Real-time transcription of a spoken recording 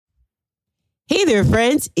Hey there,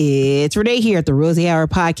 friends. It's Renee here at the Rosie Hour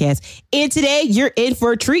Podcast. And today, you're in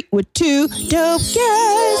for a treat with two dope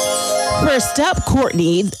guests. First up,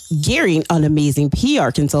 Courtney Gearing, an amazing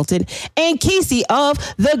PR consultant, and Casey of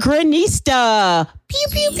the Grenachista. Pew,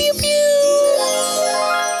 pew, pew, pew.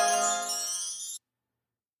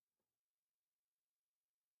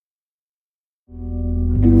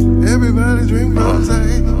 Everybody drink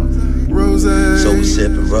rosé, rosé. So we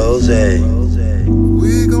sippin' rosé.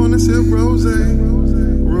 We gonna sip rosé,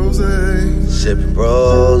 rosé. Sippin'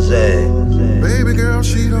 rosé. Baby girl,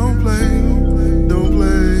 she don't play.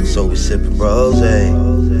 So we sippin' rosé.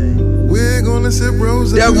 We're gonna sip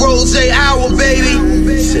rosé. That rosé hour, baby.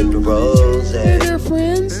 Sippin' rosé. Hey there,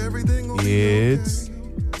 friends. It's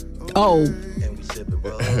Oh,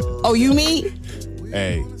 you me?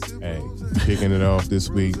 hey, kicking it off this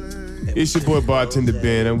week. It's your boy Bartender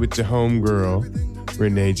Ben. I'm with your homegirl,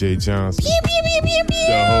 Renee J. Johnson. Pew, pew, pew, pew, pew.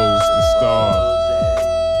 The host, the star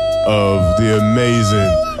of the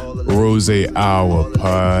amazing Rosé Hour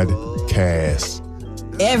podcast.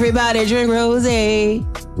 Everybody drink rosé.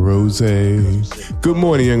 Rosé. Good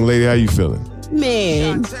morning, young lady. How you feeling?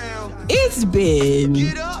 Man, it's been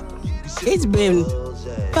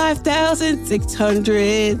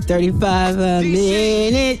 5,635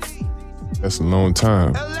 minutes. That's a long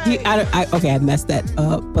time. I messed that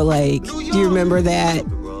up, but like, do you remember that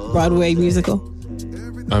Broadway musical?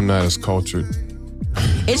 I'm not as cultured.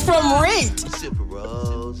 It's from Rent.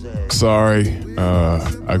 Sorry.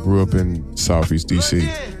 I grew up in Southeast DC.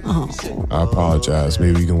 Oh. I apologize.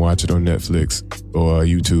 Maybe you can watch it on Netflix or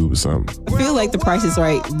YouTube or something. I feel like The Price is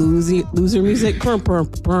Right. Loser music.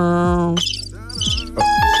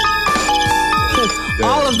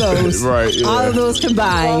 All of those. Right. Yeah. All of those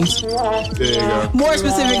combined. There you go. More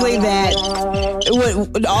specifically,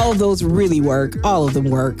 all of those really work. All of them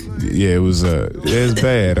work. Yeah, it's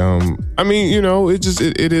bad. I mean,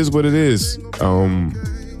 it is what it is.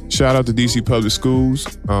 Shout out to DC Public Schools.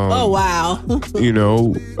 Oh wow.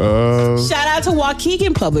 Shout out to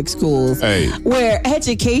Waukegan Public Schools. Hey. Where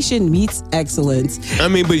education meets excellence. I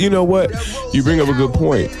mean, but you know what? You bring up a good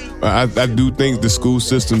point. I do think the school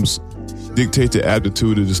systems dictate the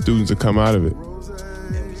aptitude of the students to come out of it.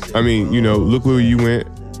 I mean, look where you went.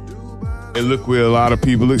 And look where a lot of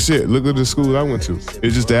people look at the school I went to.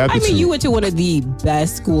 It's just the aptitude. I mean, you went to one of the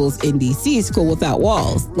best schools in DC, School Without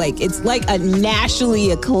Walls. Like, it's like a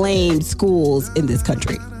nationally acclaimed schools in this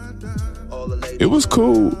country. It was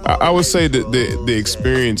cool. I would say that the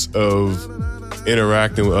experience of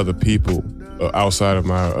interacting with other people outside of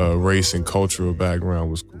my race and cultural background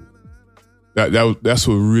was cool. That's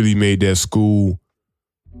what really made that school,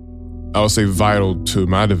 I would say, vital to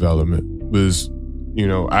my development. Was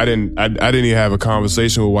I didn't even have a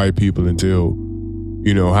conversation with white people until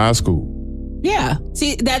high school. Yeah,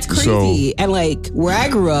 see, that's crazy. And like where I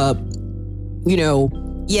grew up,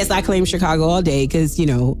 yes, I claim Chicago all day because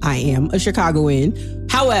I am a Chicagoan.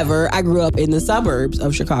 However, I grew up in the suburbs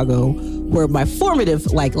of Chicago, where my formative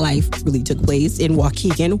life really took place in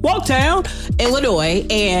Waukegan, Walktown, Illinois,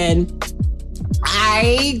 and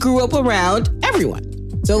I grew up around everyone.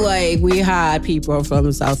 So like we had people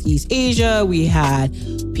from Southeast Asia, we had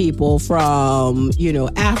people from,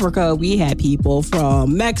 Africa, we had people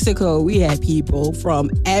from Mexico, we had people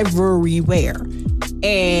from everywhere.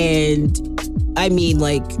 And I mean,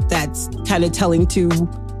 like, that's kind of telling to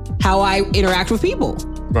how I interact with people.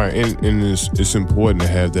 Right. And it's important to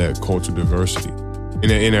have that cultural diversity and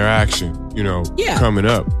that interaction, coming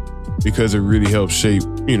up, because it really helps shape,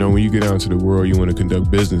 when you get out into the world, you want to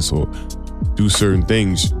conduct business or do certain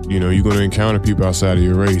things, you're going to encounter people outside of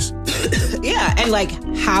your race. Yeah, and like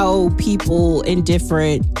how people in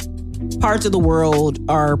different parts of the world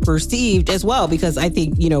are perceived as well, because I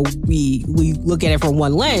think, we look at it from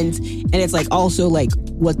one lens, and it's like also like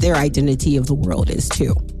what their identity of the world is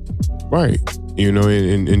too. Right.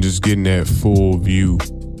 And just getting that full view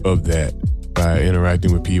of that by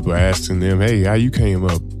interacting with people, asking them, hey, how you came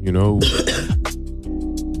up,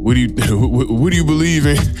 what do you believe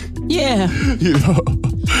in? Yeah.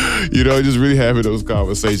 Just really having those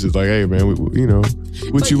conversations like, hey, man,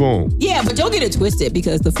 what you want? Yeah, but don't get it twisted,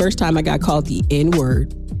 because the first time I got called the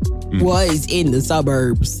N-word was in the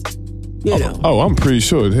suburbs. Oh, I'm pretty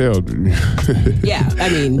sure as hell. Yeah, I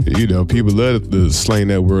mean. People love to slang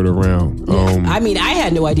that word around. Yeah. I mean, I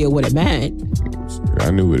had no idea what it meant.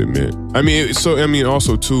 I knew what it meant.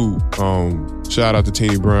 Also too, shout out to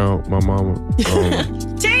Teeny Brown, my mama.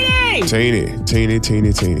 Teeny.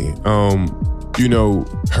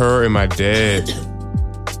 Her and my dad,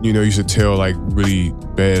 used to tell like really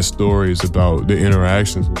bad stories about the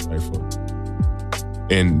interactions with white folks.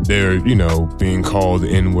 and they're, being called the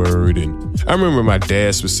N-word. And I remember my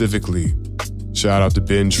dad specifically, shout out to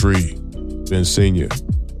Ben Tree, Ben Sr.,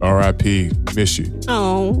 R.I.P., miss you.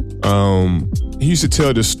 Oh. He used to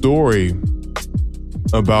tell this story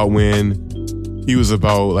about when he was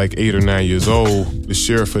about like 8 or 9 years old. The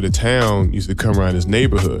sheriff of the town used to come around his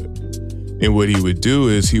neighborhood. And what he would do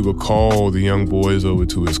is he would call the young boys over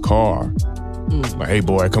to his car. Like, hey,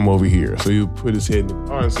 boy, come over here. So he would put his head in the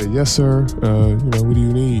car and say, yes, sir. What do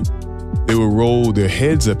you need? They would roll their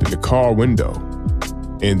heads up in the car window.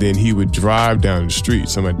 And then he would drive down the street.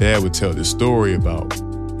 So my dad would tell this story about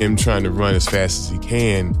him trying to run as fast as he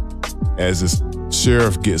can as this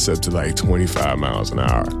sheriff gets up to like 25 miles an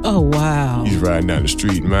hour. Oh, wow. He's riding down the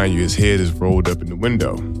street. Mind you, his head is rolled up in the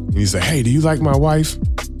window. And he's like, hey, do you like my wife?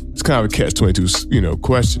 It's kind of a catch-22,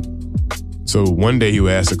 question. So one day he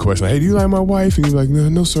would ask the question, hey, do you like my wife? And he's like,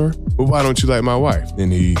 no, sir. Well, why don't you like my wife?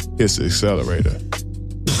 Then he hits the accelerator.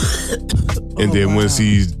 And then once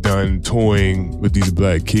he's done toying with these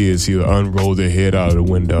black kids, he'll unroll their head out of the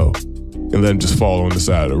window and let them just fall on the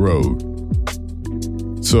side of the road.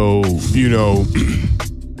 So,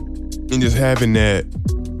 and just having that,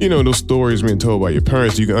 those stories being told by your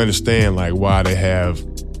parents, you can understand like why they have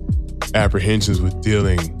apprehensions with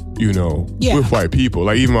dealing, with white people.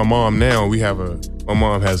 Like even my mom now, my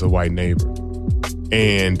mom has a white neighbor.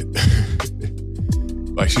 And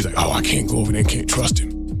like she's like, oh, I can't go over there and can't trust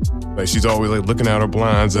him. Like she's always like looking out her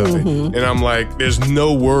blinds of it. And I'm like, there's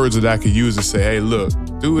no words that I could use to say, hey, look,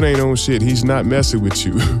 dude ain't on shit. He's not messing with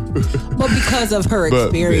you. But because of her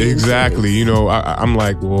experience. Exactly. I'm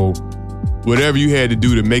like, well, whatever you had to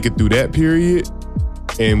do to make it through that period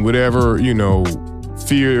and whatever,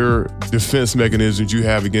 fear defense mechanisms you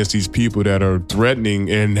have against these people that are threatening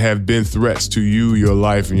and have been threats to you, your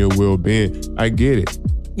life, and your well-being, I get it.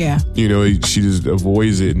 Yeah. She just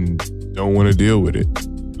avoids it and don't want to deal with it.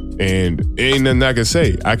 And ain't nothing I can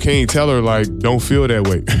say. I can't tell her, like, don't feel that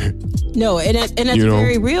way. No, and that's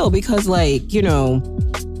very real because, like,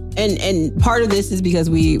 and part of this is because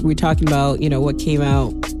we're talking about, what came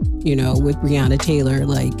out, with Breonna Taylor.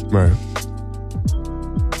 Like, right.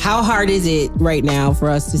 How hard is it right now for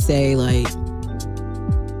us to say, like,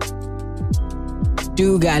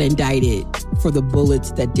 dude got indicted for the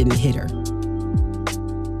bullets that didn't hit her?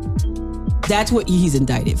 That's what he's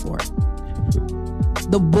indicted for.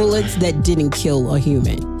 The bullets that didn't kill a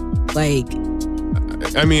human. Like,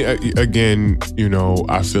 I mean, again,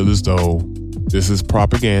 I feel as though this is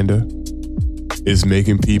propaganda. It's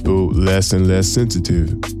making people less and less sensitive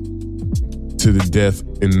to the death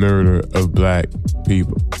and murder of black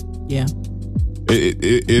people. Yeah.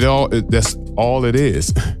 That's all it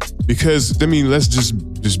is. Because, I mean, let's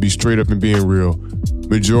just be straight up and being real.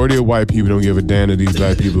 Majority of white people don't give a damn that these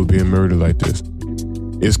black people are being murdered like this.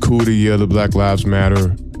 It's cool to yell the Black Lives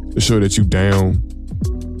Matter to show that you down,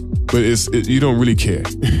 but you don't really care.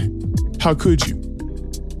 How could you?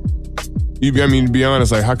 To be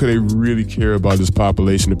honest, like, how could they really care about this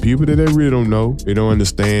population of people that they really don't know, they don't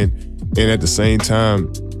understand, and at the same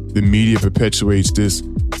time, the media perpetuates this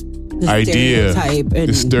idea,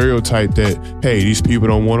 the stereotype that, hey, these people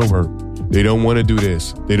don't want to work. They don't want to do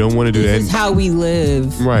this. They don't want to do that. This is how we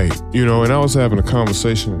live. Right. And I was having a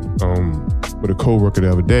conversation with a coworker the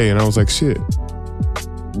other day, and I was like, shit,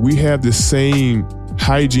 we have the same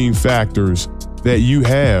hygiene factors that you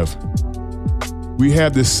have. We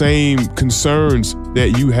have the same concerns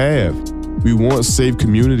that you have. We want safe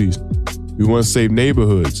communities. We want safe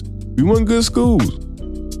neighborhoods. We want good schools.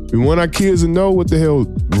 We want our kids to know what the hell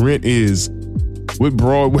rent is, what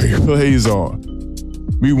Broadway plays are.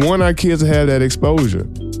 We want our kids to have that exposure.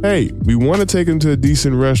 Hey, we want to take them to a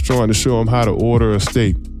decent restaurant to show them how to order a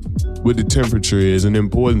steak, what the temperature is and the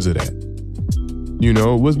importance of that.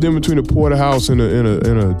 What's the difference between a porterhouse and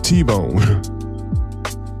a T-bone?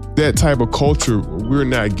 That type of culture we're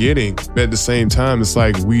not getting, but at the same time, it's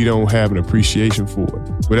like we don't have an appreciation for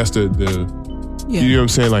it. But that's the you know what I'm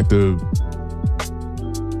saying? Like the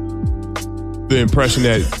impression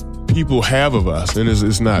that people have of us, and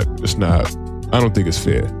it's not. I don't think it's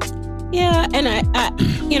fair. Yeah, and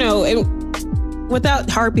and without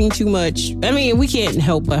harping too much, I mean, we can't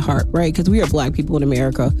help but harp, right? Because we are black people in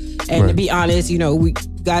America, and to be honest, we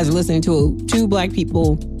guys are listening to two black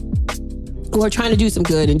people who are trying to do some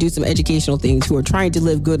good and do some educational things, who are trying to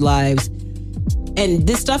live good lives, and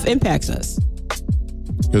this stuff impacts us.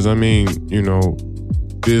 Because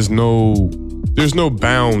there's no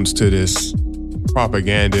bounds to this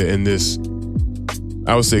propaganda and this,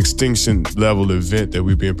 I would say, extinction level event that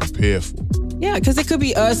we're being prepared for. Yeah, because it could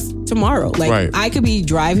be us tomorrow. Like, I could be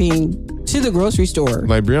driving to the grocery store.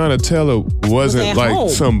 Like Breonna Taylor wasn't like home.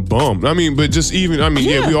 some bum. I mean, but just even,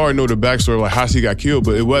 yeah, we already know the backstory, like how she got killed,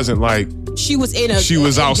 but it wasn't like she was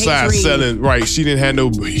outside selling. Right, she didn't have no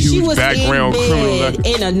huge background criminal.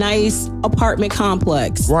 In a nice apartment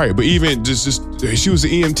complex. Right, but even just she was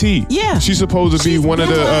an EMT. Yeah, she's supposed to be one of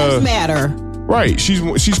the lives matter. Right,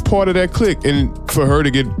 she's part of that clique, and for her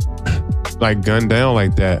to get like gunned down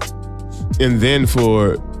like that, and then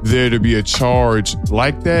for there to be a charge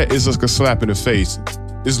like that is like a slap in the face.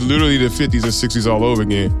 It's literally the 50s and 60s all over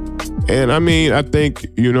again. And I mean, I think,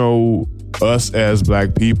 us as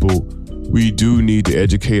black people, we do need to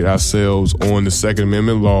educate ourselves on the Second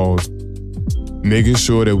Amendment laws, making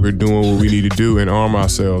sure that we're doing what we need to do and arm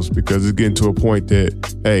ourselves, because it's getting to a point that,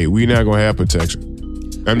 hey, we're not going to have protection.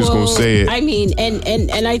 I'm just going to say it. I mean,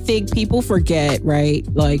 and I think people forget, right?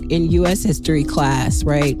 Like in U.S. history class,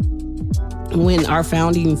 right? When our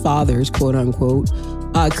founding fathers, quote unquote,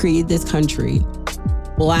 created this country,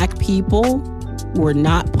 black people were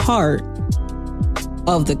not part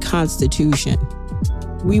of the Constitution.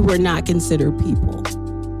 We were not considered people.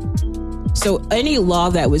 So any law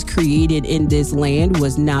that was created in this land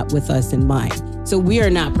was not with us in mind. So we are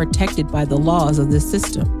not protected by the laws of the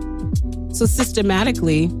system. So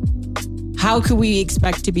systematically, how could we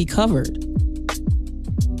expect to be covered?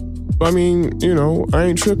 I mean, I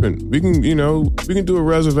ain't tripping. We can do a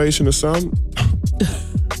reservation or something.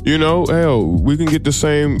 Hell, we can get the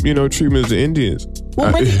same, treatment as the Indians.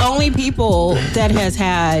 Well, we're the only people that has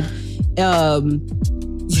had,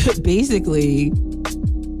 basically,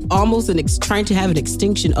 almost trying to have an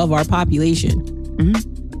extinction of our population.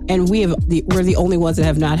 Mm-hmm. And we're the only ones that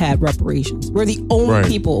have not had reparations. We're the only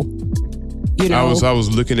people, I was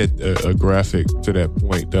looking at a graphic to that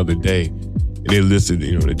point the other day. And they listed,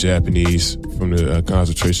 the Japanese from the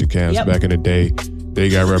concentration camps back in the day. They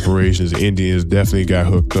got reparations. The Indians definitely got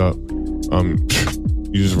hooked up.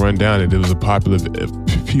 You just run down it. There was a popular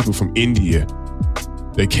people from India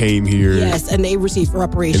that came here. Yes, and they received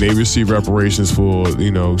reparations. And they received reparations for,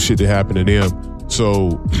 shit that happened to them.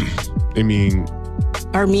 So, I mean...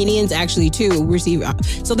 Armenians actually, too, receive...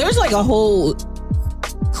 So there's like a whole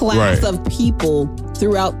class of people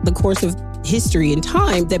throughout the course of history and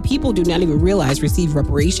time that people do not even realize receive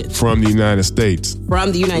reparations from the United States.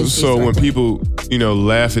 So when people,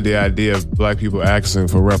 laugh at the idea of black people asking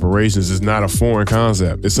for reparations, it's not a foreign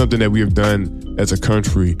concept. It's something that we have done as a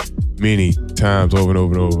country many times over and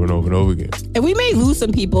over and over and over and over again. And we may lose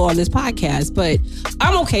some people on this podcast, but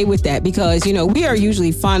I'm okay with that because, we are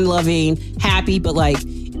usually fun-loving, happy, but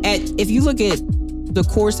if you look at the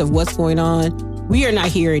course of what's going on, we are not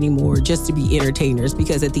here anymore just to be entertainers,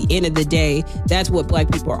 because at the end of the day, that's what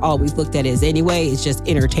black people are always looked at as anyway. It's just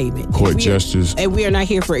entertainment. Court gestures. And we are not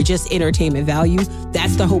here for just entertainment value.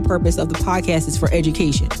 That's the whole purpose of the podcast, is for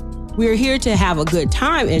education. We're here to have a good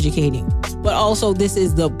time educating, but also this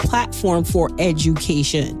is the platform for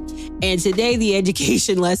education. And today the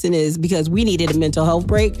education lesson is because we needed a mental health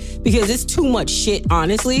break, because it's too much shit,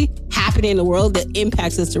 honestly, happening in the world that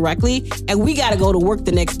impacts us directly. And we got to go to work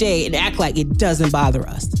the next day and act like it doesn't bother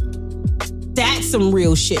us. That's some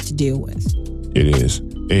real shit to deal with. It is.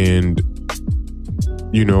 And,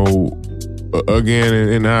 again,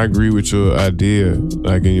 and I agree with your idea,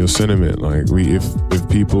 like in your sentiment, like if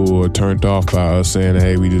people are turned off by us saying,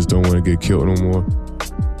 hey, we just don't want to get killed no more,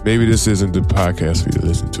 maybe this isn't the podcast for you to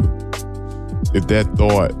listen to. If that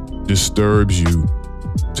thought disturbs you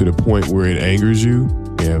to the point where it angers you,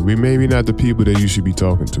 we maybe not the people that you should be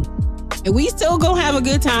talking to. And we still gonna have a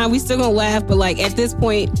good time. We still gonna laugh. But at this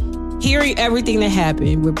point, hearing everything that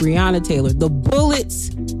happened with Breonna Taylor, the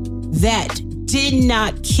bullets that did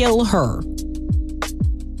not kill her.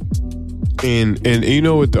 And you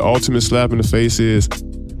know what the ultimate slap in the face is?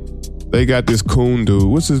 They got this coon dude.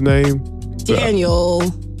 What's his name? Daniel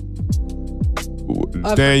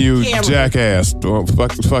Jackass.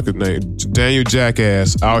 Fuck his name. Daniel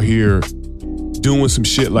Jackass out here doing some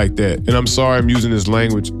shit like that. And I'm sorry I'm using this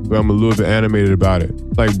language, but I'm a little bit animated about it.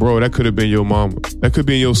 Like, bro, that could have been your mama. That could have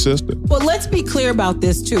been your sister. Well, let's be clear about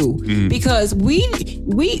this too, because we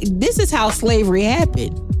this is how slavery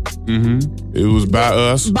happened. Mm-hmm. It was by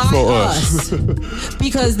us, for us.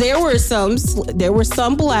 Because there were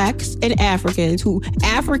some blacks and Africans who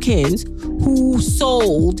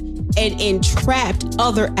sold and entrapped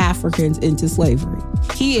other Africans into slavery.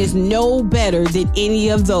 He is no better than any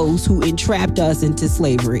of those who entrapped us into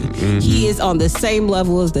slavery. Mm-hmm. He is on the same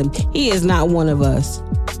level as them. He is not one of us.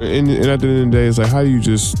 And at the end of the day, it's like, how do you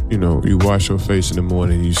just, you wash your face in the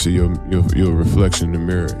morning and you see your reflection in the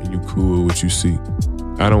mirror and you cool with what you see.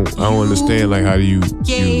 I don't understand, like, how do you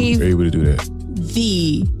able to do that?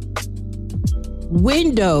 The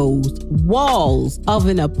windows, walls of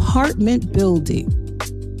an apartment building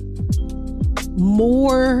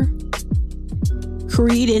more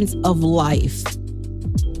credence of life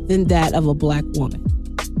than that of a black woman?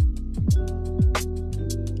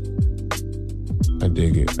 I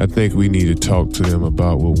dig it. I think we need to talk to them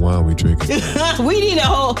about what wine we drinking. we need a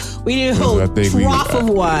whole trough of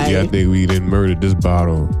wine. Yeah, I think we didn't murder this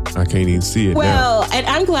bottle. I can't even see it now. Well, and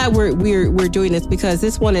I'm glad we're doing this because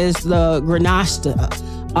this one is the Grenachista.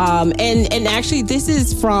 And actually this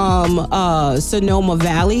is from Sonoma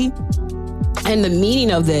Valley. And the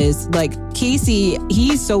meaning of this, like Casey,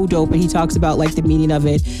 he's so dope, and he talks about like the meaning of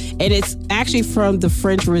it. And it's actually from the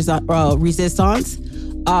French Resistance.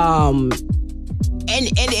 And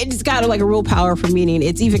it's got like a real powerful meaning.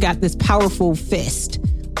 It's even got this powerful fist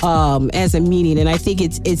as a meaning. And I think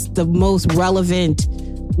it's the most relevant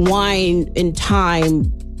wine in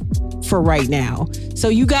time for right now. So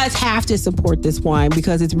you guys have to support this wine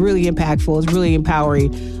because it's really impactful. It's really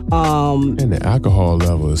empowering. And the alcohol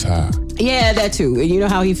level is high. Yeah, that too. And you know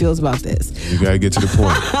how he feels about this. You gotta get to the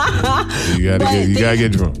point. you gotta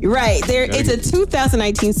get drunk. Right. It's a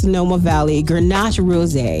 2019 Sonoma Valley Grenache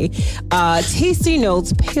Rosé. Tasting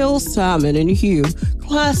notes, pale salmon in hue,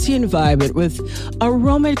 classy and vibrant with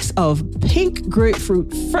aromas of pink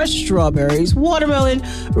grapefruit, fresh strawberries, watermelon,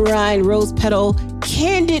 rind, rose petal,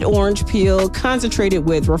 candied orange peel, concentrated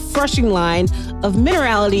with refreshing line of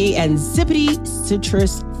minerality and zippity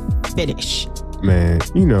citrus finish. Man,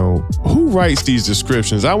 you know, who writes these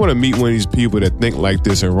descriptions? I want to meet one of these people that think like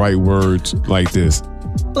this and write words like this.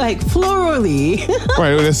 Like florally.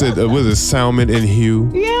 Right, that's it. Was it salmon in hue?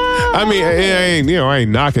 Yeah. I mean, I ain't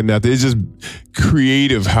knocking nothing. It's just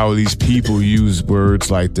creative how these people use words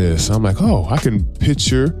like this. I'm like, oh, I can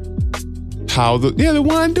picture how the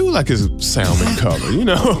wine do like his salmon color, you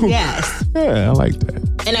know? Yes. Yeah, I like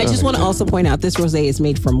that. And I just want to also point out this rosé is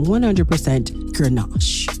made from 100%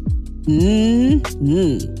 Grenache.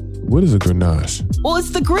 What is a Grenache? Well, it's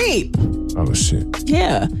the grape. Oh shit.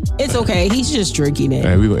 Yeah, it's okay. He's just drinking it.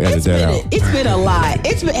 Hey, we gonna edit that out. It's been a lot.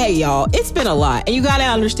 Hey y'all, it's been a lot, and you gotta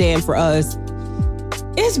understand for us,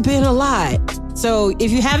 it's been a lot. So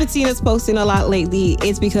if you haven't seen us posting a lot lately,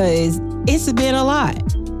 it's because it's been a lot.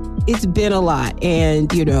 It's been a lot,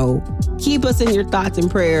 and you know, keep us in your thoughts and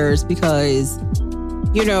prayers because,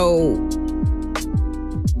 you know,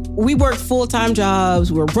 we work full-time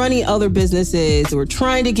jobs. We're running other businesses. We're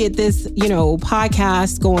trying to get this, you know,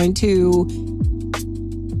 podcast going too.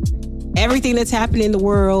 Everything that's happening in the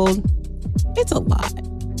world, it's a lot.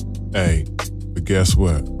 Hey, but guess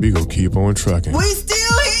what? We gonna keep on trucking. We still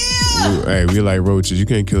here. We like roaches. You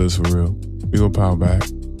can't kill us for real. We gonna power back.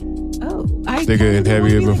 Oh, I thicker and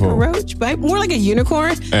heavier before. Like a roach, but more like a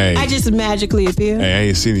unicorn. Hey, I just magically appear. Hey, I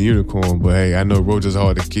ain't seen a unicorn, but hey, I know roaches are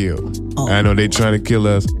hard to kill. Oh. I know they trying to kill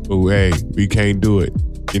us, but hey, we can't do it.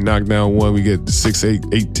 You knock down one, we get 6,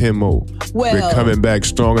 8, 10 more. Well, we're coming back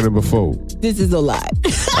stronger than before. This is a lot.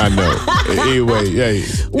 I know. Anyway, hey.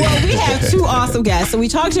 Well, we have two awesome guests. So we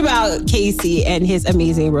talked about Casey and his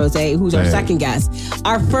amazing rosé, who's our second guest.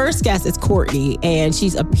 Our first guest is Courtney, and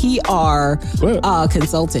she's a PR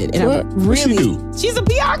consultant. And what? She's a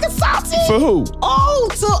PR consultant. For who? Oh,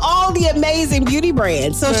 to all the amazing beauty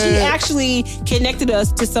brands. So she actually connected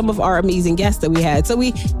us to some of our amazing guests that we had. So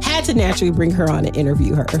we had to naturally bring her on and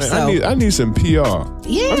interview her. Man, so I need some PR.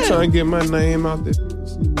 Yeah. I'm trying to get my name out there.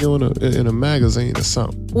 In a magazine or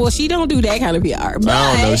something. Well, she don't do that kind of PR. But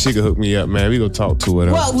I don't know. She could hook me up, man. We gonna talk to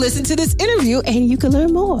her. Well, listen to this interview and you can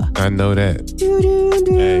learn more. I know that.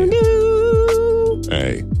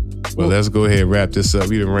 Hey. Well, let's go ahead and wrap this up.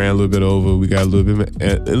 We done ran a little bit over. We got a little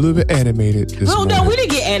bit animated this morning. No, we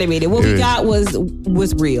didn't get animated. What we got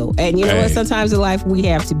was real. And you know what? Sometimes in life we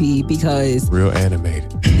have to be because real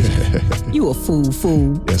animated. You a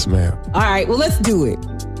fool. Yes, ma'am. All right. Well, let's do it.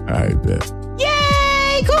 All right, bet.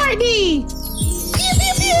 Yay, Courtney! Pew,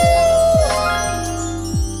 pew, pew!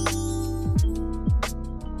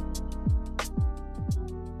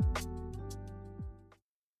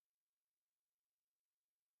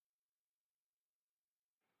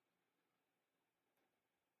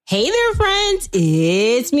 Hey there, friends.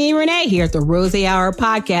 It's me, Renee, here at the Rosé Hour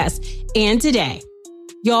podcast. And today,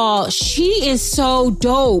 y'all, she is so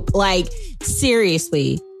dope. Like,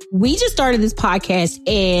 seriously, we just started this podcast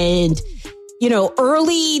and, you know,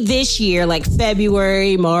 early this year, like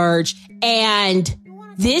February, March, and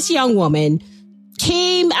this young woman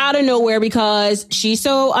came out of nowhere because she's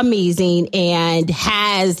so amazing and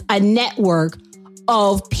has a network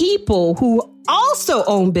of people who also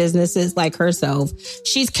own businesses like herself.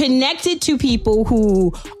 She's connected to people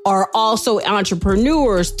who are also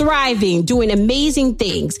entrepreneurs, thriving, doing amazing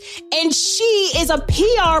things. And she is a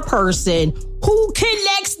PR person who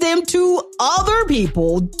connects them to other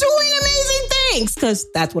people doing amazing things, because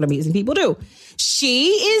that's what amazing people do. She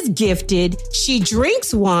is gifted. She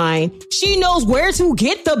drinks wine. She knows where to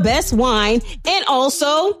get the best wine, and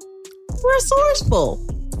also resourceful.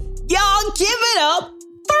 Y'all give it up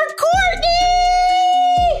for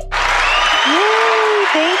Courtney! Yay,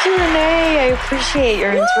 thank you, Renee. I appreciate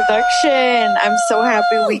your introduction. I'm so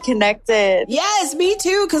happy we connected. Yes, me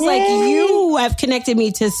too, because like you have connected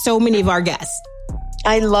me to so many of our guests.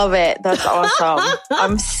 I love it. That's awesome.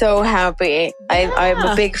 I'm so happy. I'm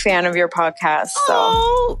a big fan of your podcast. So.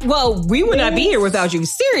 Oh, well, we would not be here without you.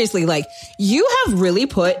 Seriously, like you have really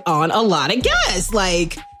put on a lot of guests.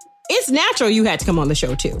 Like it's natural you had to come on the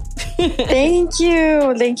show too. Thank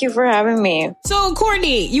you. Thank you for having me. So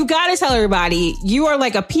Courtney, you got to tell everybody you are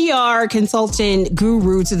like a PR consultant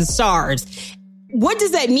guru to the stars. What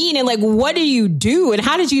does that mean? And like, what do you do? And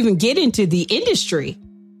how did you even get into the industry?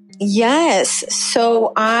 Yes.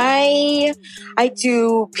 So I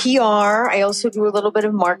do PR. I also do a little bit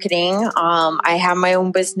of marketing. I have my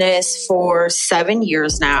own business for 7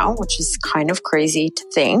 years now, which is kind of crazy to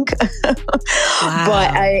think, wow.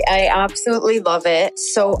 But I absolutely love it.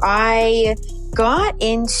 So I got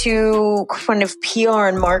into kind of PR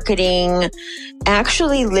and marketing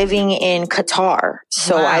actually living in Qatar.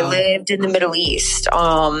 So wow. I lived in the Middle East.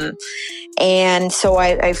 And so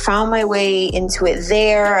I found my way into it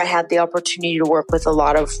there. I had the opportunity to work with a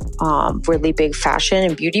lot of really big fashion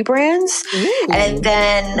and beauty brands. Ooh. And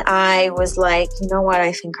then I was like, you know what?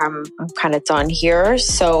 I think I'm kind of done here.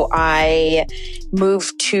 So I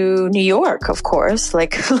moved to New York, of course,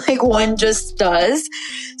 like one just does.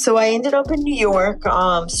 So I ended up in New York,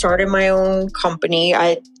 started my own company.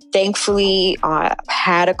 I thankfully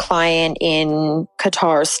had a client in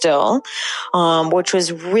Qatar still, which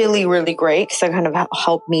was really, really great because that kind of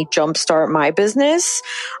helped me jumpstart my business.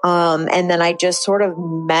 And then I just sort of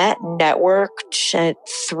networked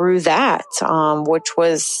through that, which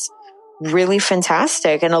was really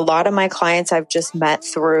fantastic. And a lot of my clients I've just met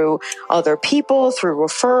through other people, through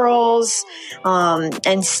referrals.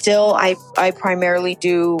 And still I primarily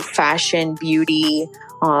do fashion, beauty,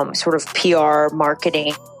 sort of PR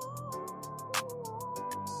marketing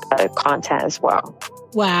content as well.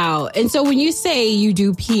 Wow. And so when you say you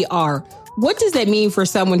do PR, what does that mean for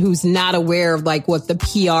someone who's not aware of like what the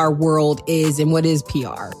PR world is and what is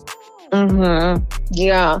PR? Mm-hmm.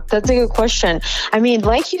 Yeah, that's a good question. I mean,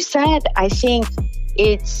 like you said, I think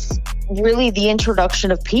it's really the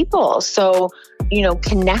introduction of people. So,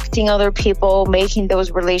 connecting other people, making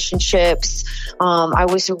those relationships. I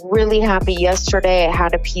was really happy yesterday. I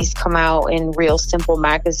had a piece come out in Real Simple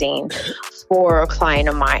magazine for a client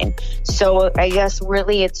of mine. So I guess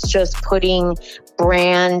really it's just putting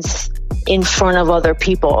brands in front of other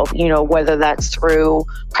people, whether that's through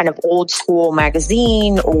kind of old school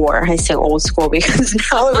magazine, or I say old school because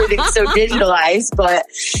now everything's so digitalized, but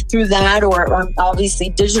through that, or obviously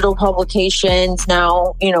digital publications.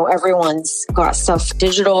 Now, everyone's got stuff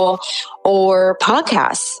digital, or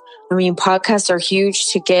podcasts. I mean, podcasts are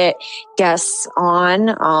huge to get guests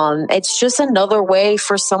on. It's just another way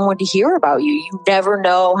for someone to hear about you. You never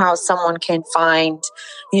know how someone can find,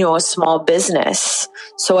 a small business.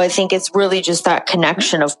 So I think it's really just that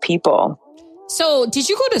connection of people. So did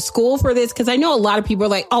you go to school for this? Because I know a lot of people are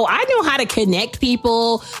like, oh, I know how to connect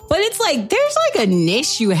people. But it's like, there's like a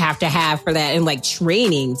niche you have to have for that and like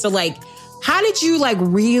training. So like, how did you like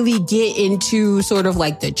really get into sort of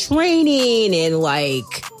like the training and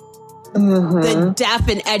like the depth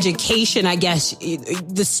and education, I guess,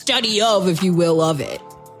 the study of, if you will, of it?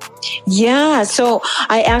 Yeah, so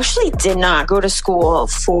I actually did not go to school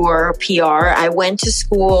for PR. I went to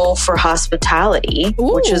school for hospitality,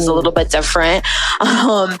 Ooh. Which is a little bit different.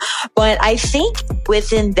 But I think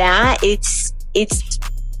within that, it's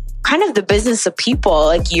kind of the business of people.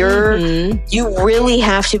 Like you really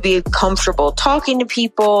have to be comfortable talking to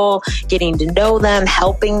people, getting to know them,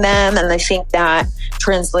 helping them. And I think that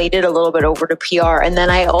translated a little bit over to PR. And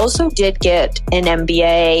then I also did get an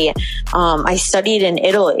MBA. I studied in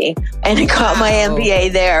Italy and I got my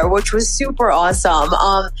MBA there, which was super awesome.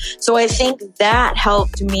 So I think that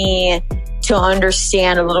helped me to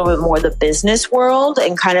understand a little bit more the business world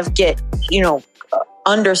and kind of get,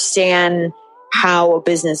 understand how a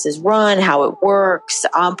business is run, how it works,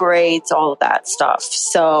 operates, all of that stuff.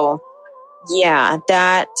 So yeah,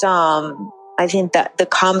 that, I think that the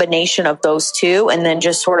combination of those two, and then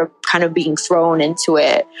just sort of kind of being thrown into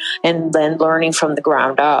it and then learning from the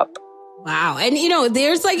ground up. Wow. And,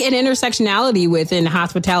 there's like an intersectionality within the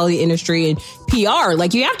hospitality industry and PR.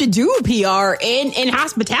 Like you have to do PR in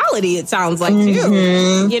hospitality, it sounds like,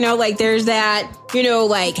 too. Like there's that,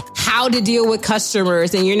 like how to deal with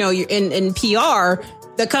customers. And, you're in PR,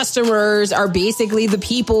 the customers are basically the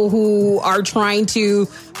people who are trying to,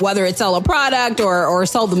 whether it's sell a product or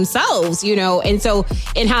sell themselves, And so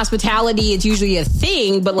in hospitality, it's usually a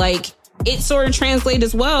thing, but like it sort of translates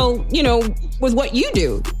as well, with what you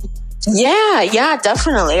do. Yeah,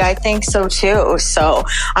 definitely. I think so too. So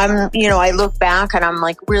I look back and I'm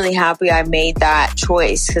like really happy I made that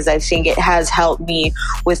choice because I think it has helped me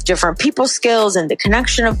with different people skills and the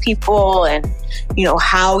connection of people and,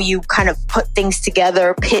 how you kind of put things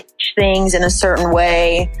together, pitch things in a certain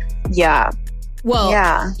way. Yeah. Well,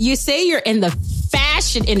 yeah. You say you're in the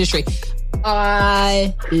fashion industry.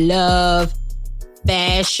 I love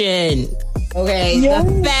fashion. Okay, yes.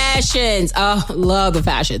 The fashions. Oh, love the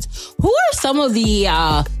fashions. Who are some of the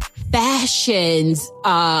fashions,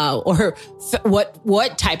 or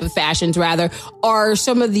what type of fashions rather, are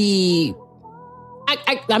some of the?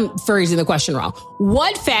 I'm phrasing the question wrong.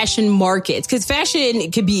 What fashion markets? Because fashion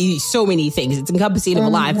could be so many things. It's encompassing of a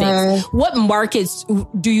lot of things. What markets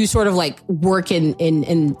do you sort of like work in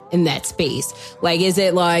that space? Like, is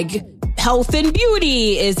it like health and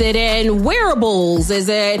beauty? Is it in wearables? Is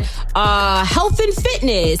it health and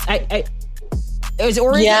fitness? Is it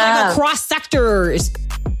like across sectors?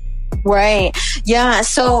 Right. Yeah.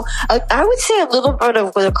 So I would say a little bit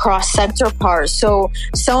of the cross sector part. So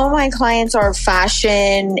some of my clients are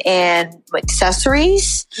fashion and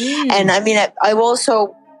accessories. And I mean, I've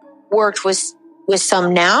also worked with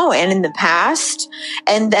some now and in the past.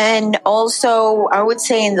 And then also I would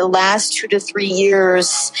say in the last 2 to 3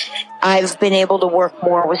 years, I've been able to work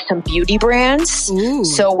more with some beauty brands.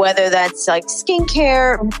 So whether that's like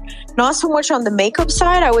skincare, not so much on the makeup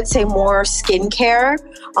side, I would say more skincare.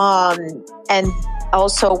 And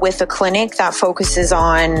also with a clinic that focuses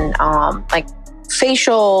on like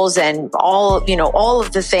facials and all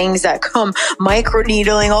of the things that come,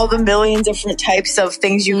 microneedling, all the million different types of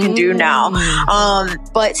things you can do now.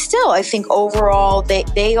 But still, I think overall,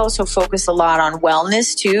 they also focus a lot on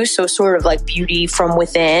wellness too. So sort of like beauty from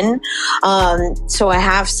within. So I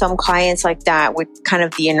have some clients like that with kind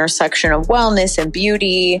of the intersection of wellness and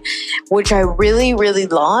beauty, which I really, really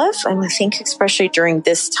love. And I think especially during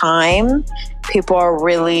this time, people are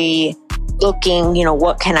really looking,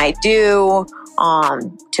 what can I do?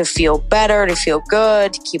 To feel better, to feel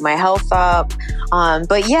good, to keep my health up.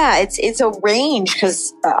 But yeah, it's a range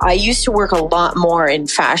because I used to work a lot more in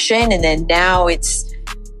fashion and then now it's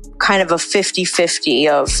kind of a 50-50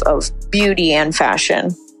 of beauty and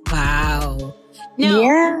fashion. Wow.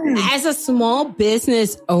 Now, as a small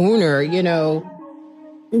business owner,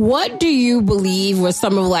 what do you believe was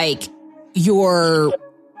some of like your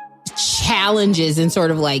challenges in sort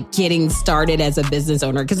of like getting started as a business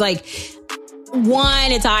owner? Because like,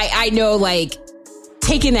 one, it's I know like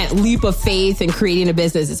taking that leap of faith and creating a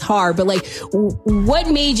business is hard, but like what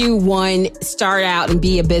made you, one, start out and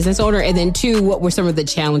be a business owner? And then two, what were some of the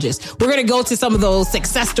challenges? We're going to go to some of those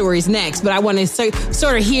success stories next, but I want to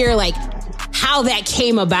sort of hear like how that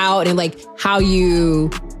came about and like how you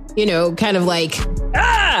kind of like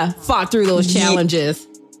fought through those challenges.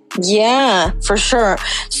 Yeah, for sure.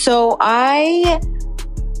 So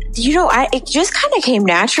it just kind of came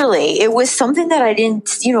naturally. It was something that I didn't,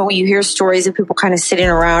 you hear stories of people kind of sitting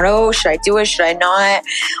around, oh, should I do it? Should I not?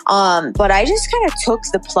 But I just kind of took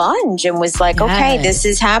the plunge and was like, okay, this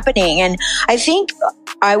is happening. And I think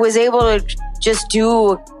I was able to just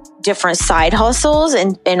do different side hustles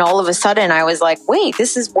and all of a sudden I was like, wait,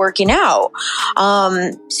 this is working out.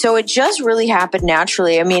 So it just really happened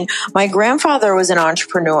naturally. I mean, my grandfather was an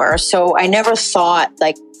entrepreneur, so I never thought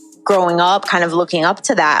like growing up, kind of looking up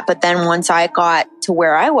to that. But then once I got to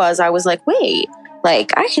where I was like, wait,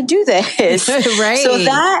 like I can do this. Right.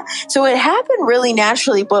 So it happened really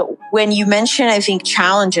naturally. But when you mention, I think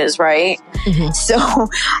challenges, right? Mm-hmm. So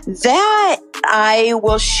that I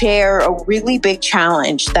will share a really big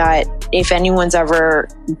challenge that if anyone's ever,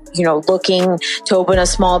 looking to open a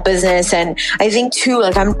small business. And I think too,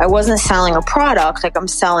 like I wasn't selling a product, like I'm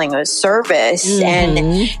selling a service. Mm-hmm.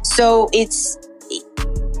 And so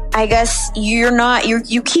I guess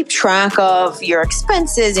you keep track of your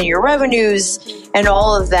expenses and your revenues and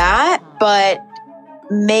all of that, but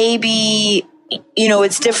maybe,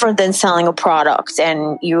 it's different than selling a product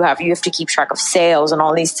and you have to keep track of sales and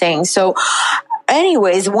all these things. So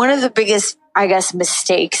anyways, one of the biggest, I guess,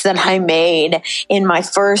 mistakes that I made in my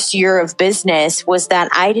first year of business was that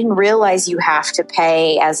I didn't realize you have to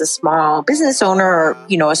pay as a small business owner or, a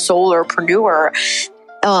solopreneur.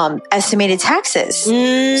 estimated taxes.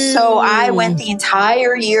 So I went the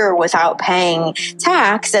entire year without paying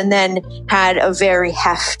tax and then had a very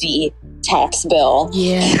hefty tax bill.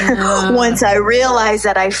 Yeah. Once I realized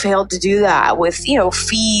that I failed to do that with,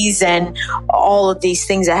 fees and all of these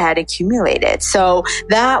things I had accumulated. So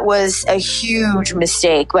that was a huge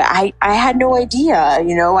mistake, but I had no idea,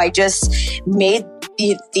 I just made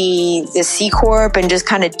the C Corp and just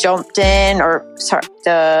kind of jumped in,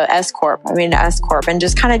 the S Corp and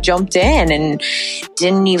just kind of jumped in and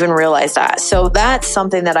didn't even realize that. So that's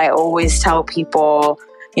something that I always tell people,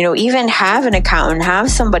 even have an accountant, have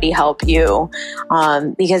somebody help you,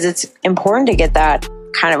 because it's important to get that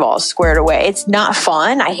kind of all squared away. It's not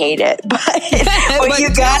fun. I hate it, but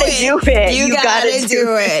you gotta do it. You gotta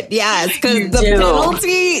do it. Yes, because the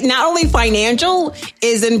penalty, not only financial,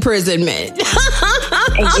 is imprisonment.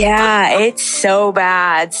 Yeah, it's so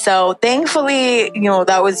bad. So thankfully,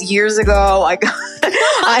 that was years ago. I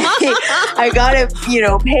got it,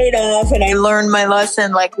 paid off, and I learned my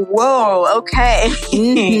lesson. Like, whoa, okay.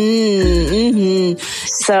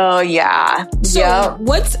 So yeah. So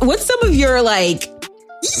what's some of your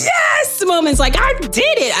yes moments? Like, I did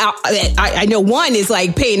it. I know one is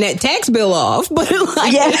paying that tax bill off, but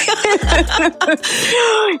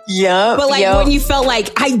yeah. But when you felt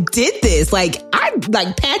like I did this, I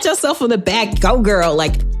pat yourself on the back, go girl,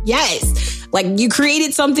 yes, you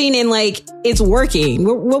created something and it's working.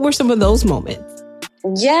 What were some of those moments?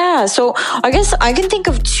 Yeah, so I guess I can think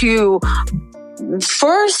of two.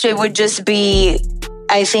 First, it would just be,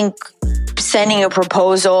 I think, sending a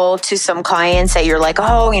proposal to some clients that you're like,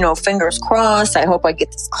 fingers crossed, I hope I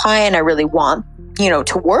get this client. I really want,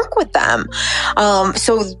 to work with them.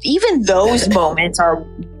 So even those moments are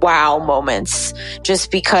wow moments, just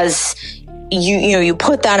because you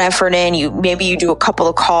put that effort in, maybe you do a couple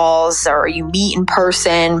of calls or you meet in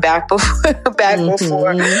person back before,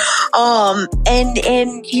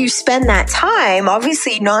 and you spend that time,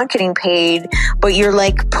 obviously not getting paid, but you're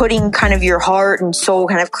putting kind of your heart and soul,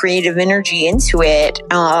 kind of creative energy into it.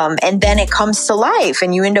 And then it comes to life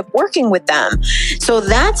and you end up working with them. So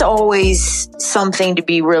that's always something to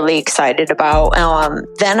be really excited about.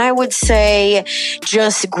 Then I would say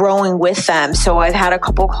just growing with them. So I've had a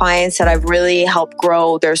couple clients that I've really helped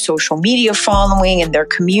grow their social media following and their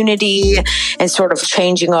community, and sort of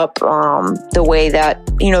changing up the way that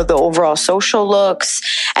the overall social looks.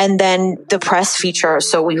 And then the press feature.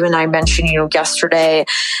 So even I mentioned yesterday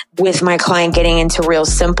with my client getting into Real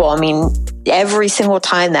Simple. I mean, every single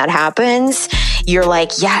time that happens, you're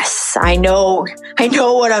like, yes, I know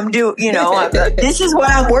what I'm doing. This is what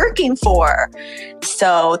I'm working for.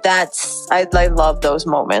 So I love those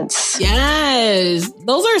moments. Yes,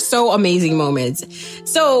 those are so amazing moments.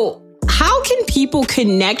 So how can people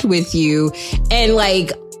connect with you and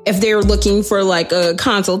if they're looking for a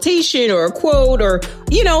consultation or a quote, or,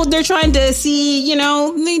 they're trying to see,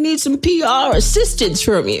 they need some PR assistance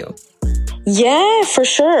from you? Yeah, for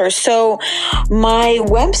sure. So my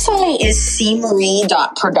website is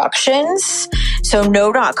cmarie.productions. So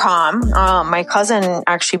no.com. My cousin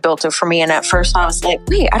actually built it for me. And at first I was like,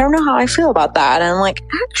 wait, I don't know how I feel about that. And I'm like,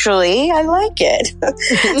 actually, I like it.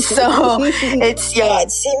 So it's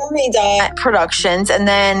cmarie.productions. And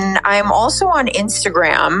then I'm also on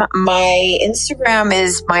Instagram. My Instagram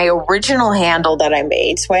is my original handle that I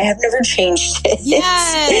made. So I have never changed it.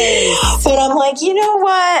 Yes. But I'm like, you know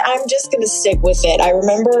what? I'm just going to stick with it. I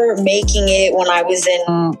remember making it when I was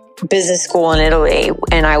in business school in Italy,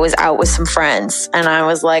 and I was out with some friends, and I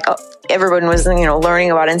was like, everyone was,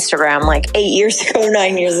 learning about Instagram 9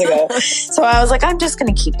 years ago. So I was like, I'm just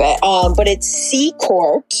going to keep it. But it's C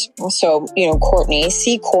Court. So, Courtney,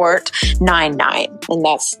 C Court 99. And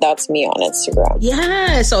that's me on Instagram.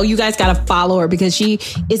 Yeah. So you guys got to follow her because she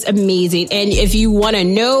is amazing. And if you want to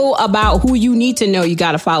know about who you need to know, you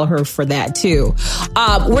got to follow her for that too.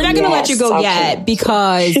 We're not going to let you go yet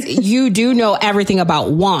because you do know everything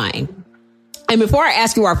about wine. And before I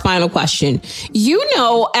ask you our final question, you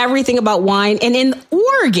know everything about wine and in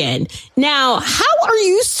Oregon. Now, how are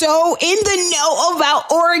you so in the know about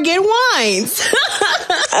Oregon wines?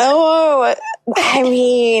 I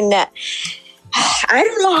mean, I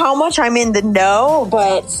don't know how much I'm in the know,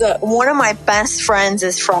 but one of my best friends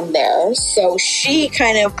is from there. So she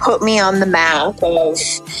kind of put me on the map of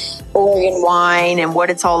Oregon wine and what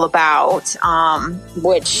it's all about,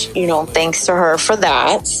 which, thanks to her for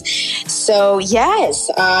that. So yes,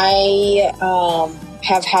 I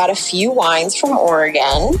have had a few wines from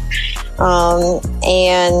Oregon.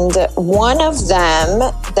 And one of them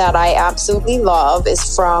that I absolutely love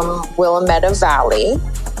is from Willamette Valley.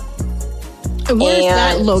 Where is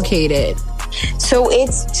that located? So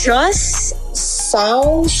it's just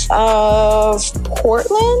south of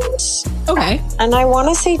Portland. Okay. And I want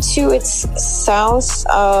to say, too, it's south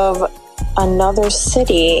of another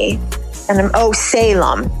city.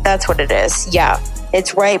 Salem. That's what it is. Yeah.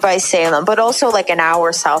 It's right by Salem, but also like an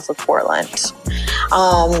hour south of Portland.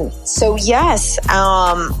 So yes,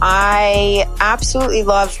 I absolutely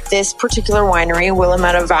love this particular winery,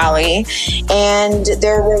 Willamette Valley, and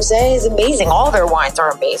their rosé is amazing. All their wines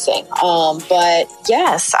are amazing. But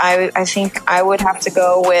yes, I think I would have to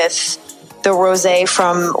go with the rosé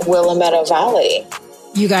from Willamette Valley.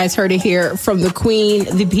 You guys heard it here from the queen,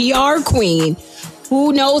 the PR queen,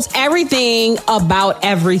 who knows everything about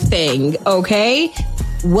everything, okay?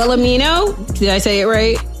 Willamino, did I say it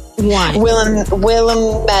right? Willamette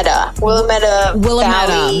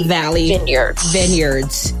Valley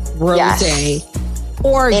Vineyards, Rosé, yes.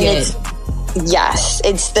 Oregon. Yes,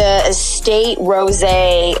 it's the estate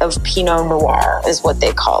rosé of Pinot Noir is what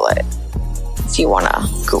they call it. If you want to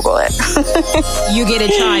Google it. You get a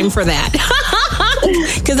chime for that.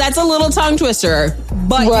 Because that's a little tongue twister.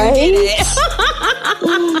 But right? You get it.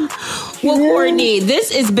 Well, Courtney,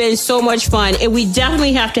 this has been so much fun. And we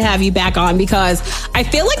definitely have to have you back on because I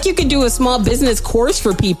feel like you could do a small business course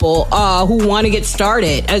for people who want to get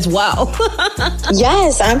started as well.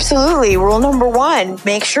 Yes, absolutely. Rule number 1,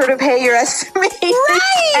 make sure to pay your estimated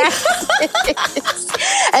taxes.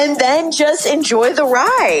 And then just enjoy the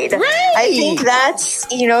ride. Right. I think that's,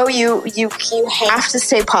 you have to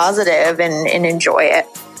stay positive and enjoy it.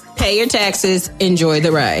 Pay your taxes, enjoy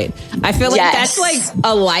the ride. I feel like Yes. that's like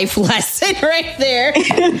a life lesson right there.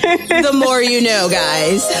 The more you know,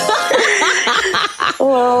 guys.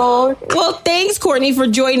 Well, thanks, Courtney, for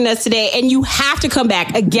joining us today. And you have to come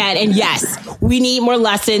back again. And yes, we need more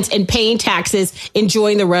lessons in paying taxes,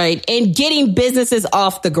 enjoying the ride, and getting businesses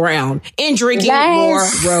off the ground and drinking more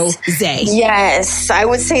rosé. Yes, I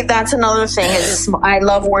would say that's another thing. I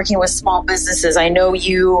love working with small businesses. I know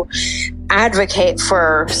you advocate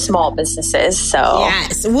for small businesses. So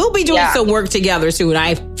yes, we'll be doing some work together soon.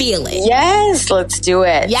 I feel it. Yes, let's do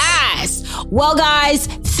it. Yes. Well, guys,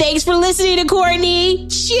 thanks for listening to Courtney.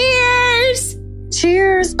 Cheers.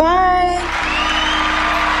 Cheers. Bye.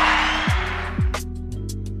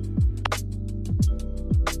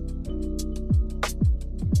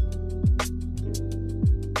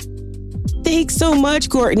 Thanks so much,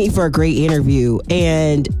 Courtney, for a great interview.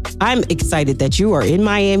 And I'm excited that you are in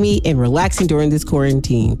Miami and relaxing during this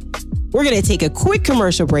quarantine. We're going to take a quick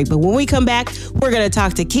commercial break, but when we come back, we're going to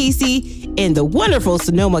talk to Casey in the wonderful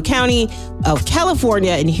Sonoma County of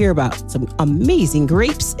California and hear about some amazing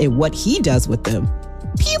grapes and what he does with them.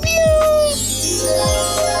 Pew, pew!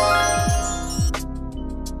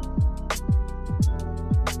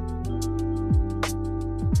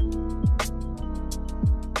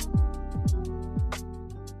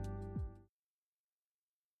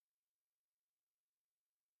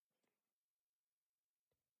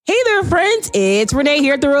 Hey there, friends. It's Renee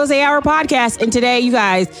here at the Rosé Hour Podcast. And today, you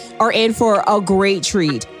guys are in for a great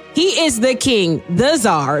treat. He is the king, the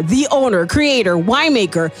czar, the owner, creator,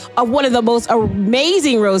 winemaker of one of the most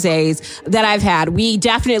amazing rosés that I've had. We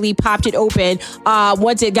definitely popped it open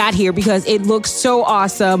once it got here because it looks so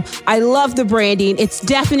awesome. I love the branding. It's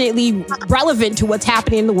definitely relevant to what's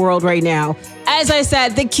happening in the world right now. As I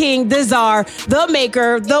said, the king, the czar, the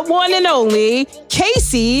maker, the one and only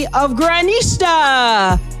Casey of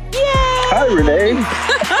Grenachista. Yay! Hi, Renee.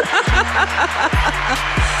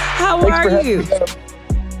 How are you?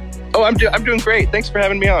 Oh, I'm doing great. Thanks for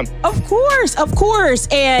having me on. Of course.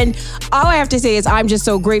 And all I have to say is I'm just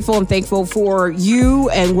so grateful and thankful for you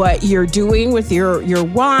and what you're doing with your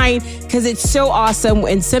wine because it's so awesome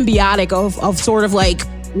and symbiotic of sort of like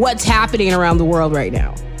what's happening around the world right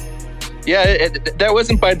now. Yeah, that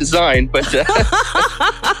wasn't by design, but...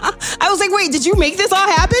 I was like, wait, did you make this all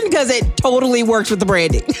happen? Because it totally works with the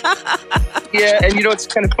branding. Yeah, and what's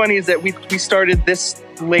kind of funny is that we started this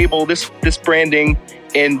label, this branding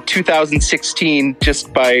in 2016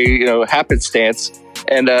 just by, happenstance.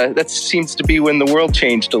 And that seems to be when the world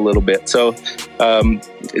changed a little bit. So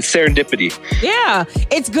it's serendipity. Yeah,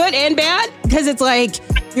 it's good and bad because it's like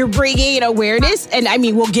you're bringing awareness. And I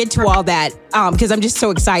mean, we'll get to all that because I'm just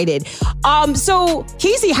so excited. So,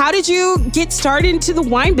 Casey, how did you get started into the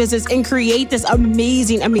wine business and create this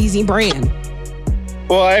amazing, amazing brand?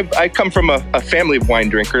 Well, I come from a family of wine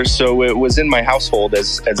drinkers, so it was in my household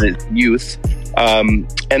as a youth.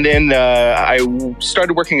 And then I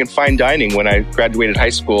started working in fine dining when I graduated high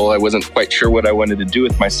school. I wasn't quite sure what I wanted to do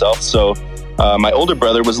with myself. So my older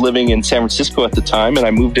brother was living in San Francisco at the time, and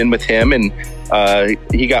I moved in with him, and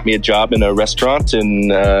he got me a job in a restaurant.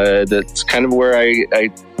 And that's kind of where I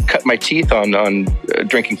cut my teeth on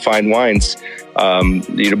drinking fine wines.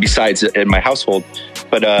 besides in my household.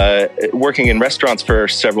 But working in restaurants for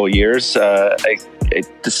several years, I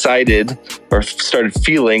decided or started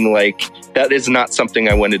feeling like that is not something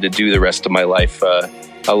I wanted to do the rest of my life.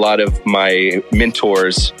 A lot of my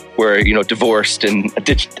mentors were, divorced and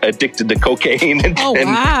addicted to cocaine and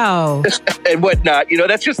whatnot.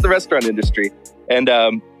 That's just the restaurant industry. And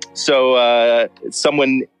so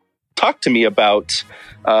someone talked to me about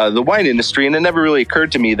the wine industry, and it never really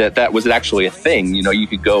occurred to me that was actually a thing. You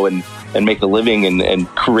could go and make a living and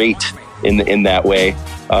create in that way.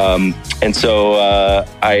 And so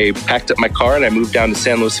I packed up my car and I moved down to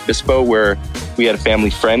San Luis Obispo, where we had a family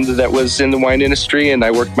friend that was in the wine industry, and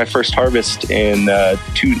I worked my first harvest in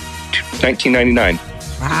 1999.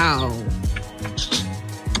 Wow.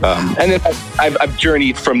 And then I've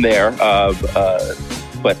journeyed from there,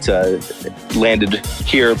 but landed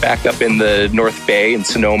here back up in the North Bay in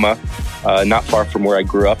Sonoma, not far from where I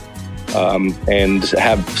grew up, and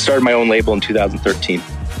have started my own label in 2013.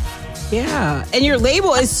 Yeah. And your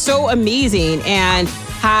label is so amazing and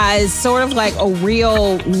has sort of like a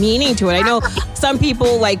real meaning to it. I know some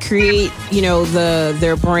people like create,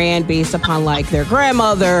 their brand based upon like their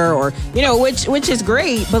grandmother or, which is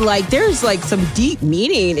great. But like there's like some deep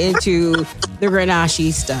meaning into the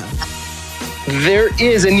Grenachista. There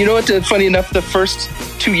is. And you know what? Funny enough, the first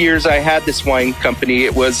 2 years I had this wine company,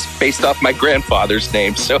 it was based off my grandfather's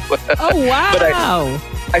name. So, oh, wow. But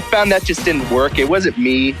I found that just didn't work. It wasn't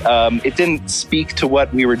me. It didn't speak to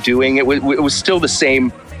what we were doing. It was still the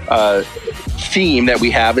same theme that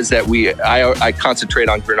we have, is that I concentrate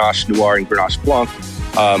on Grenache Noir and Grenache Blanc,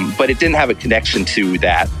 but it didn't have a connection to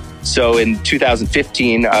that. So in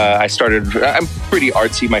 2015, I'm pretty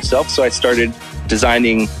artsy myself, so I started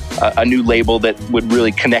designing a new label that would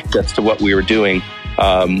really connect us to what we were doing.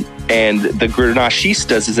 And the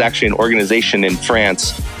Grenachistas is actually an organization in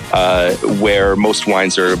France where most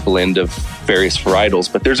wines are a blend of various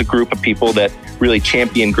varietals. But there's a group of people that really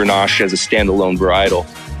champion Grenache as a standalone varietal.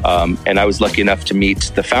 And I was lucky enough to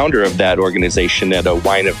meet the founder of that organization at a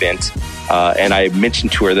wine event. And I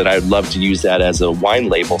mentioned to her that I'd love to use that as a wine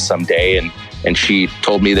label someday. And she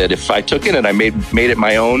told me that if I took it and I made it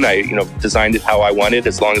my own, I designed it how I wanted,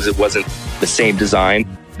 as long as it wasn't the same design,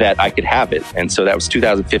 that I could have it. And so that was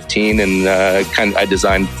 2015, and I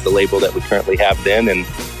designed the label that we currently have then. And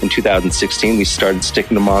in 2016, we started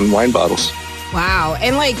sticking them on wine bottles. Wow.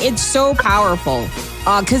 And like, it's so powerful.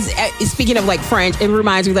 Because speaking of like French, it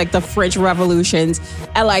reminds me like the French revolutions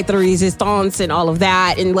and like the Resistance and all of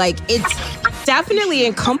that. And like, it definitely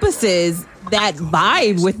encompasses that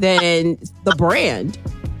vibe within the brand.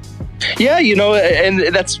 Yeah, and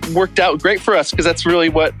that's worked out great for us, because that's really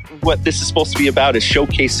what this is supposed to be about, is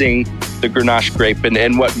showcasing the Grenache grape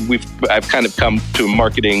and what I've kind of come to a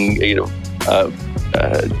marketing,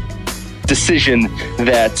 decision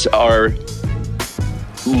that our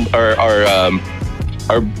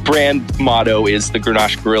brand motto is the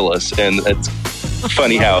Grenache Gorillas, and it's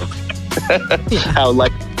funny how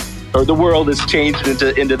the world has changed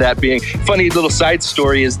into that being. Funny little side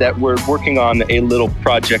story is that we're working on a little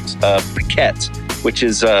project, Piquette, which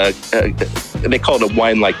is they call it a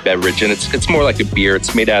wine-like beverage, and it's more like a beer.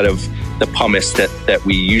 It's made out of the pumice that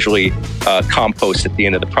we usually compost at the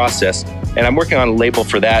end of the process. And I'm working on a label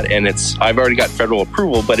for that, and I've already got federal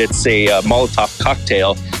approval, but it's a Molotov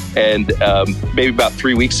cocktail. And maybe about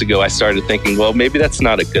 3 weeks ago, I started thinking, well, maybe that's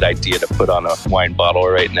not a good idea to put on a wine bottle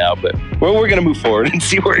right now. But we're going to move forward and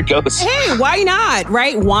see where it goes. Hey, why not?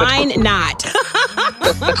 Right? Wine not.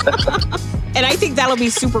 And I think that'll be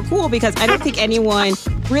super cool, because I don't think anyone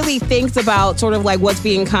really thinks about sort of like what's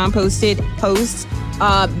being composted post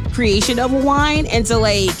creation of a wine. And so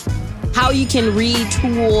like how you can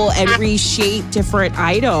retool and reshape different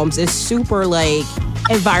items is super like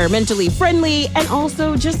environmentally friendly and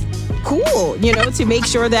also just cool, to make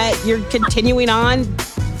sure that you're continuing on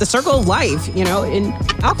the circle of life, in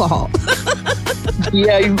alcohol.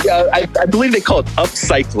 Yeah, I believe they call it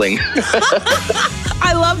upcycling.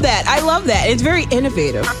 I love that. It's very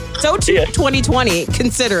innovative. So 2020,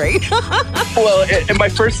 considering. Well, and my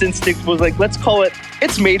first instinct was like, let's call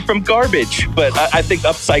it's made from garbage. But I think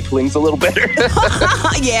upcycling's a little better.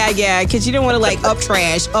 Yeah, because you don't want to like up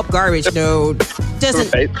trash, up garbage. No,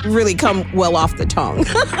 doesn't really come well off the tongue.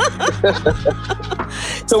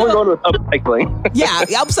 So we're going with upcycling. Yeah,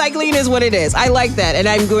 upcycling is what it is. I like that, and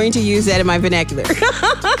I'm going to use that in my vernacular.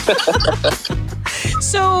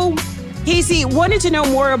 So, Casey, wanted to know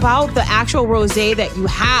more about the actual rosé that you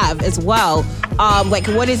have as well. Like,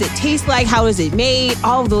 what does it taste like? How is it made?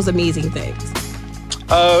 All of those amazing things.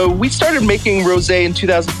 We started making rosé in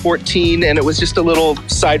 2014, and it was just a little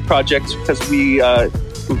side project because we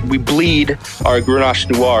we bleed our Grenache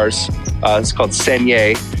Noirs. It's called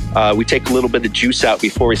Saignée. We take a little bit of juice out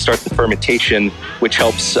before we start the fermentation, which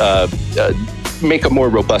helps make a more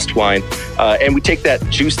robust wine. And we take that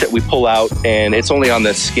juice that we pull out, and it's only on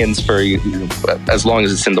the skins for as long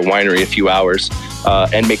as it's in the winery, a few hours,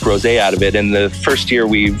 and make rosé out of it. And the first year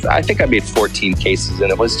I think I made 14 cases,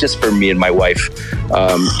 and it was just for me and my wife.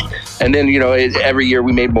 And then, every year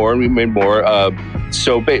we made more and we made more.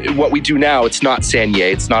 So what we do now, it's not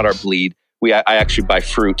Saignée, it's not our bleed. I actually buy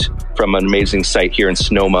fruit from an amazing site here in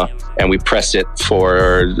Sonoma, and we press it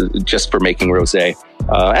just for making rosé.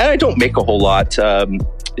 And I don't make a whole lot.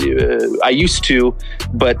 I used to,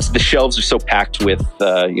 but the shelves are so packed with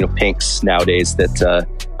pinks nowadays that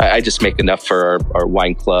I just make enough for our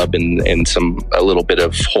wine club and a little bit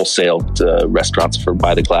of wholesale restaurants for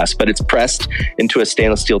by the glass. But it's pressed into a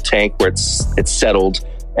stainless steel tank where it's settled,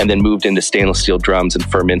 and then moved into stainless steel drums and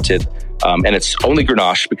fermented. And it's only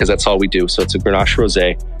Grenache because that's all we do. So it's a Grenache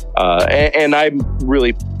rosé. And I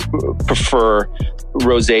really prefer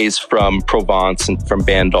rosés from Provence and from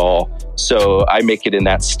Bandol. So I make it in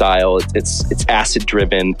that style. It's acid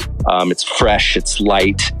driven. It's fresh. It's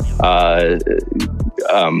light.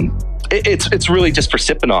 It's really just for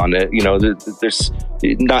sipping on it. There's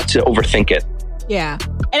not to overthink it. Yeah.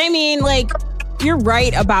 And I mean, you're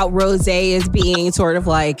right about rosé as being sort of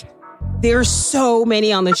there's so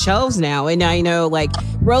many on the shelves now. And I know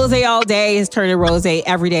rosé all day is turning rosé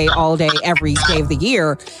every day, all day, every day of the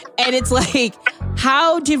year. And it's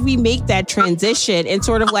how did we make that transition? And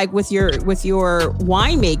sort of with your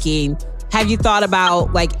winemaking, have you thought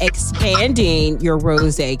about expanding your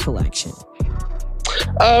rosé collection?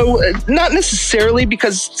 Not necessarily,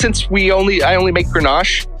 because since I only make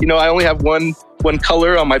Grenache, I only have one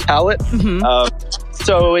color on my palette. Mm-hmm.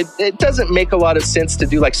 So it doesn't make a lot of sense to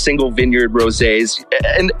do single vineyard rosés.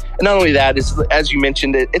 And not only that, as you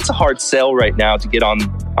mentioned, it's a hard sell right now to get on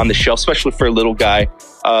the shelf, especially for a little guy.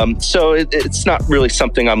 So it's not really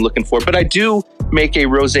something I'm looking for. But I do make a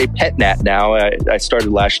rosé pet nat now. I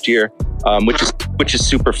started last year, which is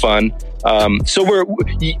super fun. So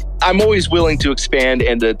I'm always willing to expand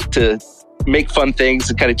and to make fun things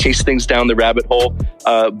and kind of chase things down the rabbit hole.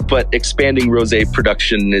 But expanding rosé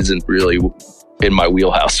production isn't really in my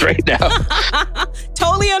wheelhouse right now.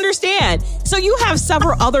 Totally understand. So you have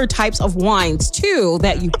several other types of wines too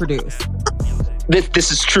that you produce.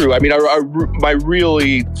 This is true. I mean, my real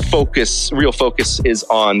focus is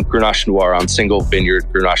on Grenache Noir, on single vineyard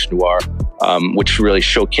Grenache Noir, which really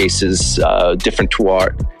showcases different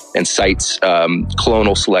terroir and sites,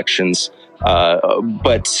 colonial selections.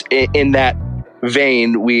 But in that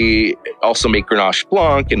vein, we also make Grenache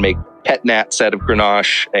Blanc and make pet nats out of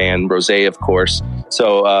Grenache and rosé, of course.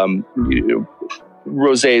 So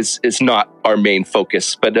rosé is not our main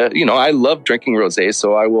focus, but I love drinking rosé,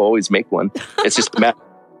 so I will always make one. It's just a matter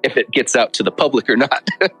if it gets out to the public or not.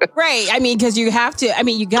 Right. I mean, because you have to. I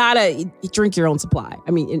mean, you gotta drink your own supply.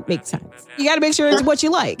 I mean, it makes sense. You gotta make sure it's what you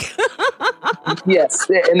like. Yes,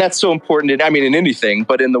 and that's so important. In anything,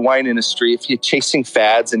 but in the wine industry, if you're chasing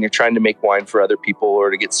fads and you're trying to make wine for other people or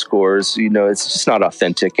to get scores, it's just not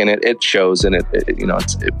authentic, and it shows, and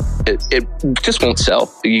it just won't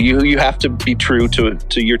sell. You have to be true to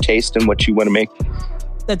your taste and what you want to make.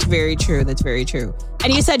 That's very true. That's very true.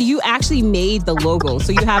 And you said you actually made the logo,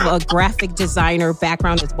 so you have a graphic designer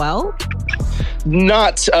background as well?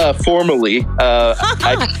 Not formally.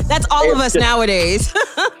 That's all of us nowadays.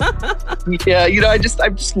 Yeah,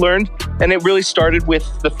 I've just learned, and it really started with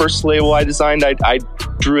the first label I designed. I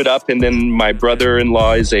drew it up, and then my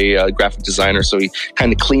brother-in-law is a graphic designer, so he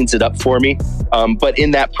kind of cleans it up for me. But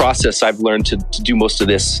in that process, I've learned to do most of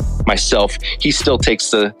this myself. He still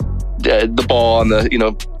takes the ball on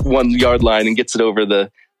the 1 yard line and gets it over the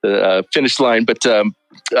finish line. But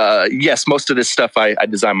yes, most of this stuff I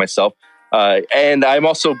design myself. And I'm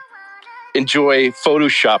also enjoy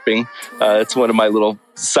photoshopping. It's one of my little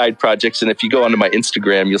side projects. And if you go onto my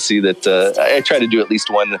Instagram, you'll see that I try to do at least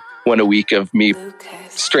one a week of me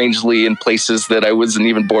strangely in places that I wasn't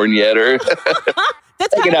even born yet, or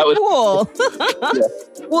that's kind of cool.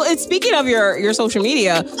 Yeah. Well, and speaking of your social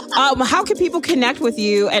media, how can people connect with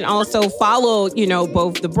you and also follow,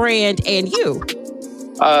 both the brand and you?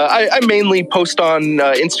 I mainly post on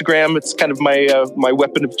Instagram. It's kind of my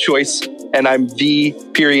weapon of choice, and I'm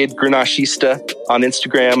Grenachista on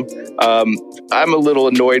Instagram. I'm a little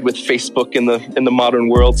annoyed with Facebook in the modern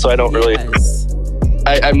world, so I don't really.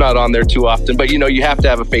 I'm not on there too often, but you have to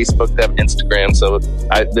have a Facebook to have Instagram. So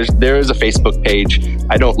there is a Facebook page.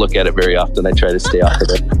 I don't look at it very often. I try to stay off of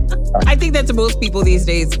it. I think that's most people these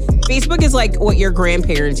days. Facebook is like what your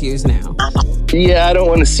grandparents use now. Yeah, I don't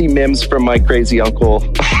want to see memes from my crazy uncle.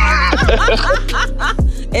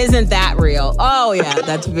 Isn't that real? Oh yeah,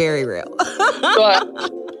 that's very real.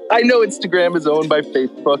 I know Instagram is owned by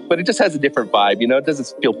Facebook, but it just has a different vibe. It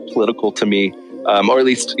doesn't feel political to me. Or at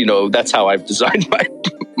least, that's how I've designed my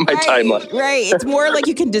timeline. Right. It's more like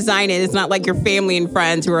you can design it. It's not like your family and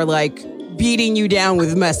friends who are like beating you down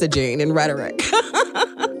with messaging and rhetoric.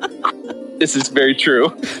 This is very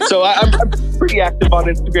true. So I'm pretty active on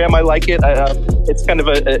Instagram. I like it. It's kind of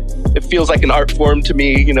it feels like an art form to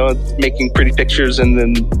me, making pretty pictures and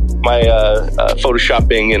then my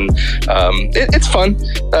photoshopping, and it's fun.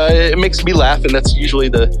 It makes me laugh, and that's usually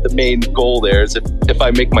the main goal there is if I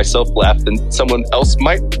make myself laugh, then someone else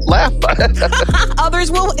might laugh. Others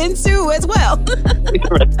will ensue as well.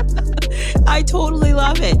 I totally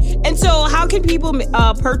love it. And so how can people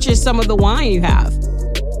purchase some of the wine you have?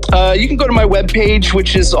 You can go to my webpage,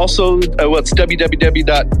 which is also, it's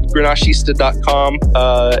www.grenachista.com.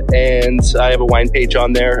 And I have a wine page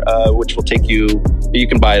on there, which will take you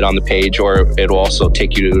can buy it on the page, or it'll also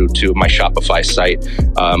take you to my Shopify site.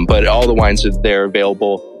 But all the wines are there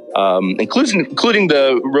available, including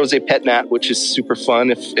the Rosé Pet Nat, which is super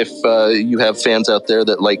fun if you have fans out there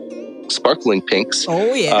that like sparkling pinks.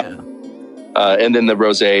 Oh, yeah. And then the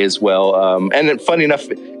rosé as well. And then, funny enough,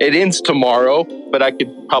 it ends tomorrow, but I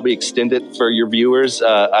could probably extend it for your viewers.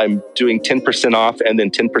 I'm doing 10% off and then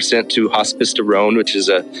 10% to Hospice de Rhone, which is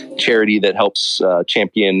a charity that helps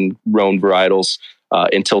champion Rhone varietals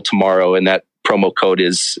until tomorrow. And that promo code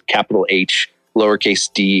is capital H,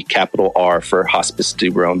 lowercase d, capital R for Hospice de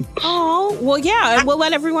Rhone. Oh, well, yeah. And we'll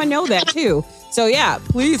let everyone know that, too. So, yeah,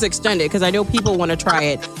 please extend it because I know people want to try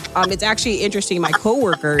it. It's actually interesting. My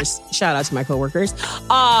coworkers, shout out to my coworkers,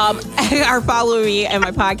 are following me and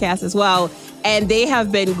my podcast as well. And they have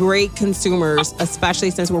been great consumers,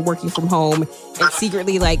 especially since we're working from home, and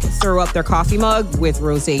secretly like throw up their coffee mug with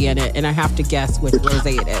rosé in it. And I have to guess which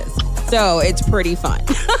rosé it is. So it's pretty fun.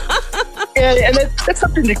 And that's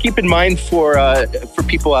something to keep in mind for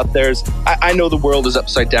people out there. I know the world is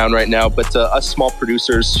upside down right now, but us small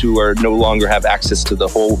producers who are no longer have access to the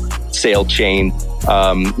wholesale chain,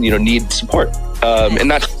 need support. And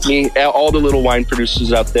not just me, all the little wine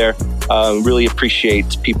producers out there. Really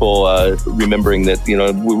appreciate people remembering that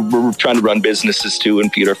we're trying to run businesses too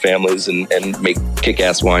and feed our families and make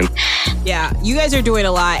kick-ass wine. Yeah, you guys are doing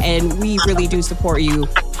a lot, and we really do support you.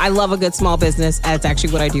 I love a good small business. That's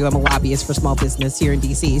actually what I do. I'm a lobbyist for small business here in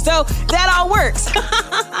DC, so that all works.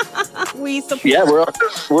 We support. Yeah, we're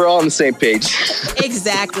all on the same page.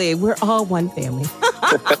 Exactly, we're all one family.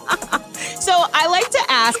 So I like to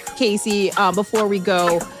ask Casey before we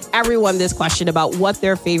go, everyone this question about what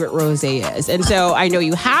their favorite rosé is. And so I know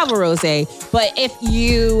you have a rosé, but if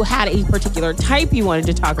you had a particular type you wanted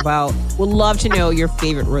to talk about, would love to know your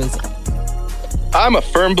favorite rosé. I'm a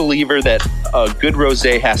firm believer that a good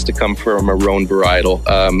rosé has to come from a Rhone varietal.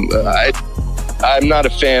 I'm not a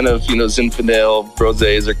fan of Zinfandel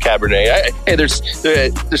rosés or Cabernet. Hey, there's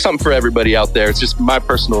something for everybody out there. It's just my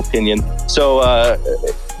personal opinion. So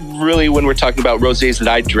really, when we're talking about rosés that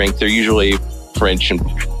I drink, they're usually French and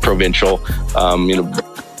provincial.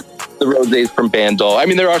 The rosés from Bandol. I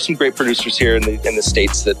mean, there are some great producers here in the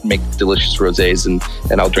States that make delicious rosés, and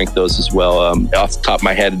I'll drink those as well. Off the top of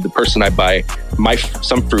my head, the person I buy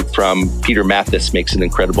some fruit from, Peter Mathis, makes an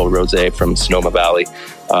incredible rosé from Sonoma Valley.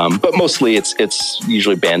 But mostly it's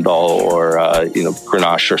usually Bandol or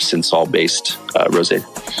Grenache or Cinsol based rosé.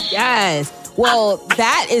 Yes. Well,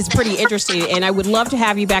 that is pretty interesting, and I would love to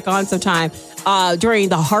have you back on sometime during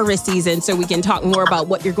the harvest season so we can talk more about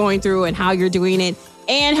what you're going through and how you're doing it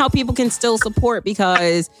and how people can still support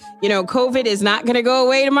because, COVID is not going to go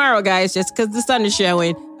away tomorrow, guys, just because the sun is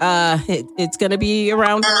showing. It's going to be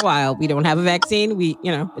around for a while. We don't have a vaccine.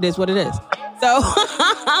 It is what it is. So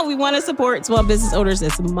we want to support small business owners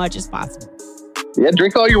as much as possible. Yeah,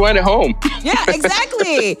 drink all your wine at home. Yeah,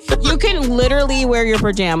 exactly. You can literally wear your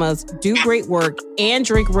pajamas, do great work, and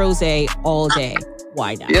drink rosé all day.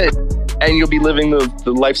 Why not? Yeah, and you'll be living the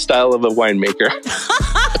lifestyle of a winemaker.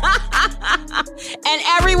 And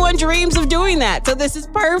everyone dreams of doing that, so this is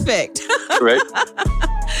perfect. Right.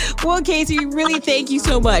 Well, Casey, really thank you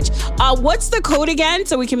so much. What's the code again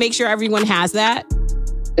so we can make sure everyone has that?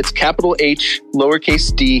 It's capital H,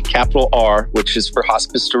 lowercase d, capital R, which is for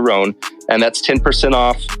Hospice de Rhone. And that's 10%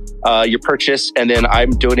 off your purchase. And then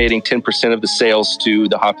I'm donating 10% of the sales to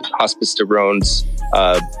the Hospice de Rhone's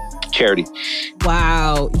charity.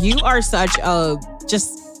 Wow. You are such a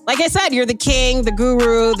just like I said, you're the king, the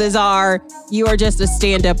guru, the czar. You are just a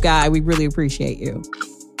stand-up guy. We really appreciate you.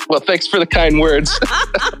 Well, thanks for the kind words.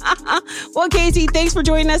 Well, Casey, thanks for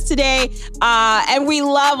joining us today. And we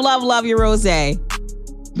love your rosé.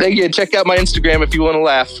 Thank you. Check out my Instagram if you want to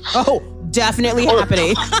laugh. Oh, definitely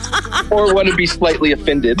happening. Or want to be slightly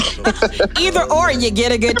offended. Either or, you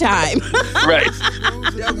get a good time. Right.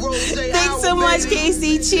 Thanks so much,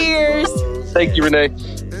 Casey. Cheers. Thank you, Renee.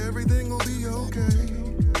 Everything will be okay.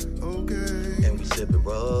 And we sipping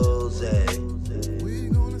rose.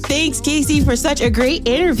 Thanks, Casey, for such a great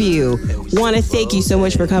interview. Want to thank you so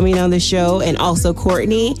much for coming on the show, and also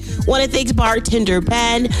Courtney. Want to thank bartender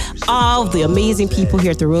Ben, all the amazing people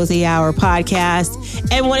here at the Rose Hour podcast,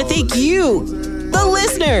 and want to thank you, the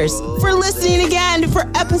listeners, for listening again for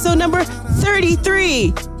episode number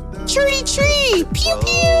 33. Tree, pew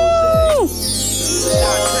pew.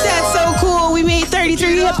 That's so cool. We made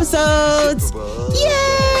 33 episodes.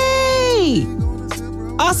 Yay!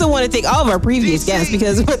 Also want to thank all of our previous guests,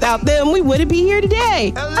 because without them, we wouldn't be here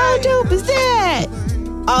today. How dope is that?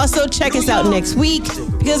 Also, check us out next week,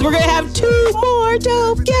 because we're going to have 2 more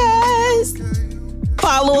dope guests.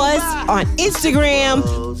 Follow us on Instagram,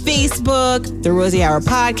 Facebook, the Rosie Hour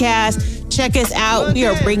Podcast. Check us out. We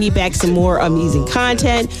are bringing back some more amazing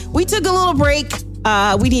content. We took a little break.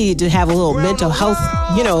 We needed to have a little mental health,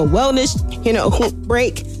 wellness,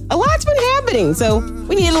 break. A lot's been happening, so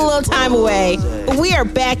we needed a little time away. But we are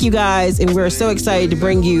back, you guys, and we're so excited to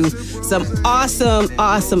bring you some awesome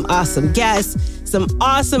guests, some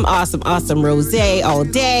awesome rosé all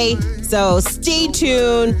day. So stay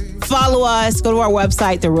tuned, follow us, go to our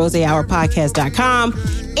website, therosehourpodcast.com,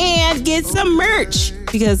 and get some merch,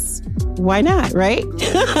 because why not, right?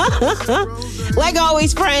 Like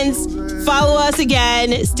always, friends, follow us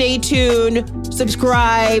again, stay tuned,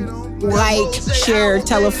 subscribe, like, share,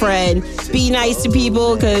 tell a friend, be nice to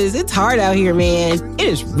people, because it's hard out here, man. It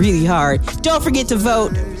is really hard. Don't forget to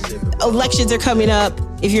vote. Elections are coming up.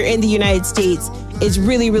 If you're in the United States, it's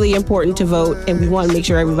really, really important to vote, and we want to make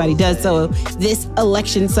sure everybody does so this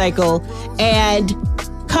election cycle. And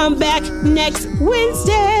come back next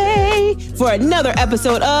Wednesday for another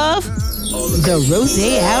episode of the Rose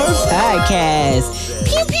Hour Podcast.